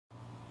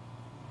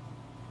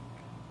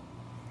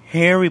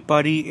Hey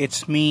everybody,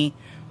 it's me.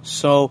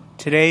 So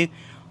today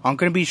I'm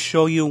gonna be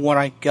show you what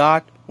I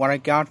got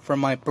for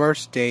my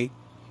birthday.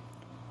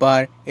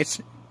 But it's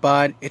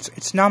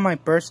not my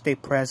birthday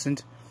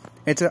present.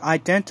 It's an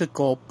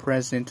identical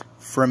present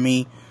for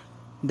me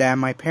that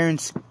my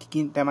parents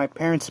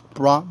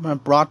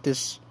brought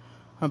this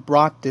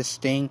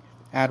thing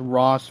at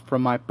Ross for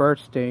my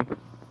birthday.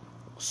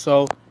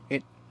 So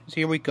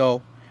here we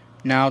go.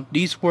 Now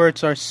these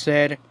words are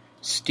said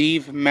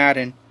Steve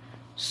Madden.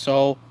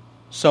 So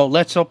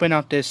let's open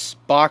up this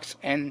box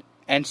and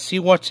see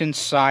what's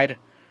inside.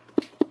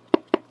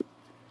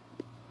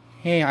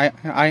 Hey,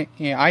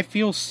 I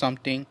feel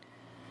something.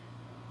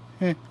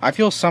 I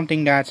feel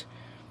something that's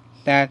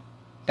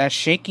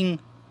shaking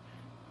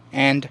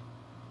and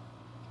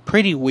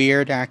pretty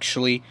weird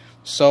actually.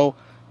 So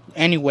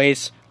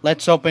anyways,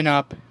 let's open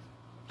up.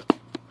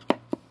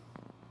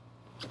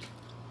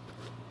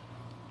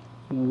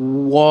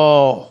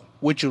 Whoa,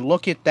 would you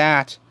look at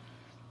that?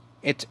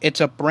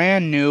 It's a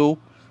brand new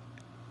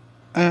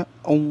a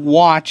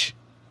watch,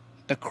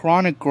 the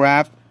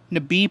chronograph, the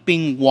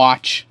beeping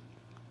watch.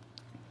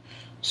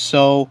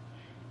 So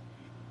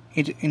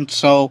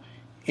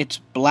it's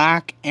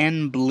black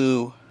and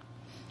blue.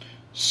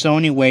 So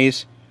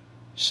anyways,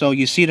 so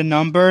you see the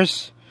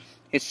numbers?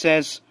 It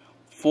says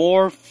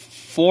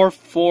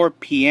 4:44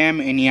 p.m.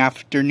 in the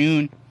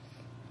afternoon.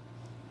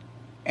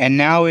 And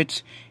now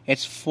it's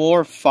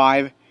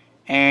 4:05,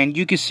 and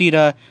you can see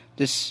the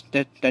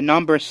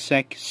number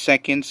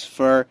seconds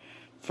for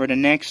the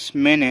next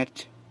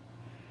minute.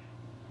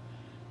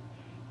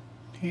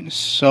 And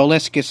so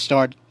let's get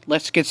started.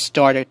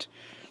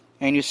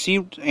 And you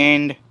see,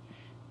 and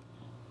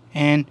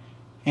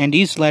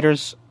these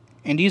letters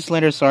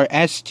are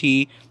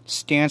ST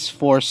stands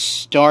for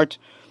start,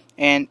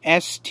 and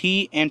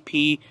ST and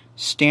P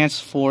stands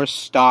for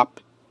stop.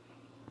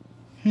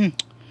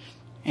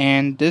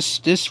 And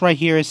this right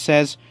here, it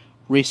says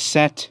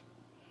reset,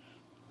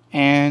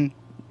 and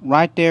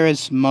right there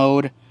is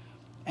mode,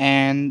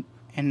 and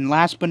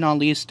last but not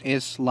least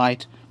is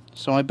light.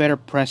 So I better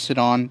press it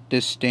on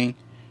this thing.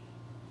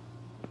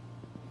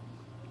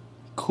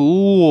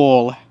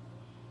 Cool.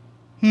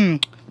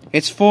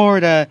 It's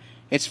for the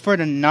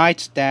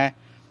nights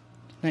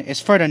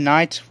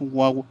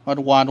while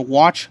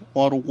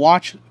the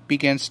watch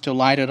begins to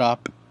light it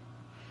up.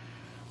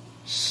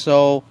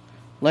 So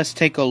let's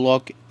take a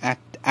look at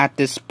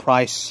this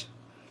price.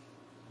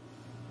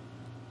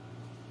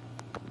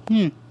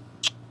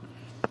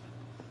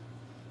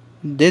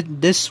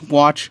 This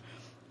watch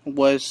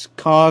was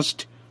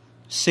cost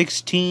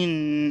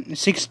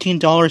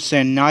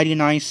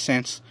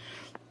 $16.99,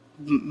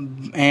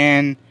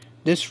 and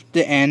this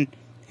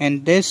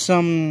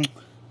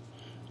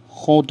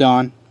hold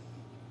on,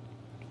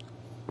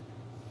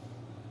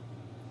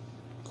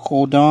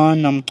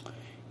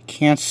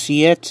 can't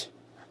see it.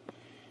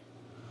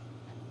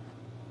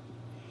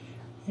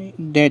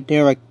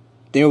 There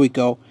we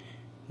go.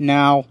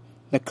 Now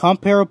the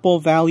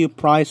comparable value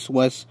price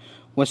was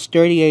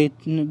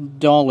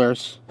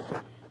 $38,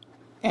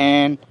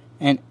 and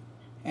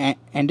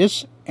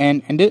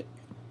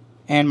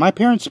my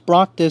parents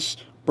brought this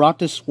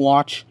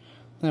watch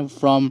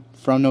from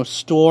the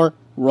store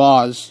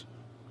Ross.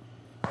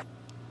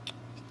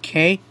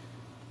 Okay,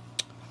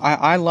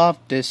 I love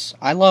this.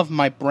 I love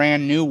my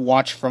brand new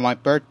watch for my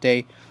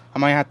birthday. I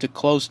might have to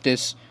close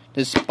this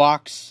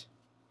box.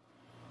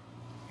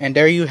 And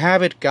there you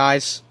have it,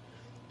 guys.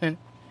 And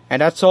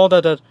that's all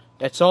for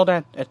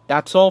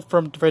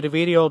the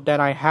video that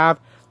I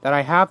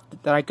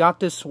got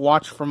this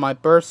watch for my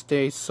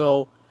birthday.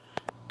 So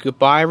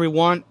goodbye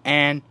everyone,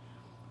 and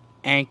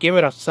give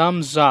it a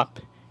thumbs up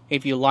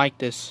if you like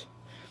this.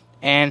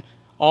 And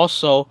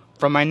also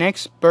for my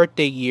next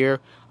birthday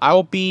year, I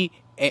will be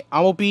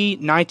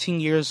 19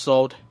 years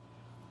old.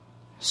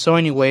 So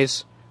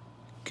anyways,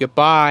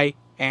 goodbye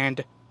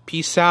and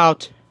peace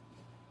out.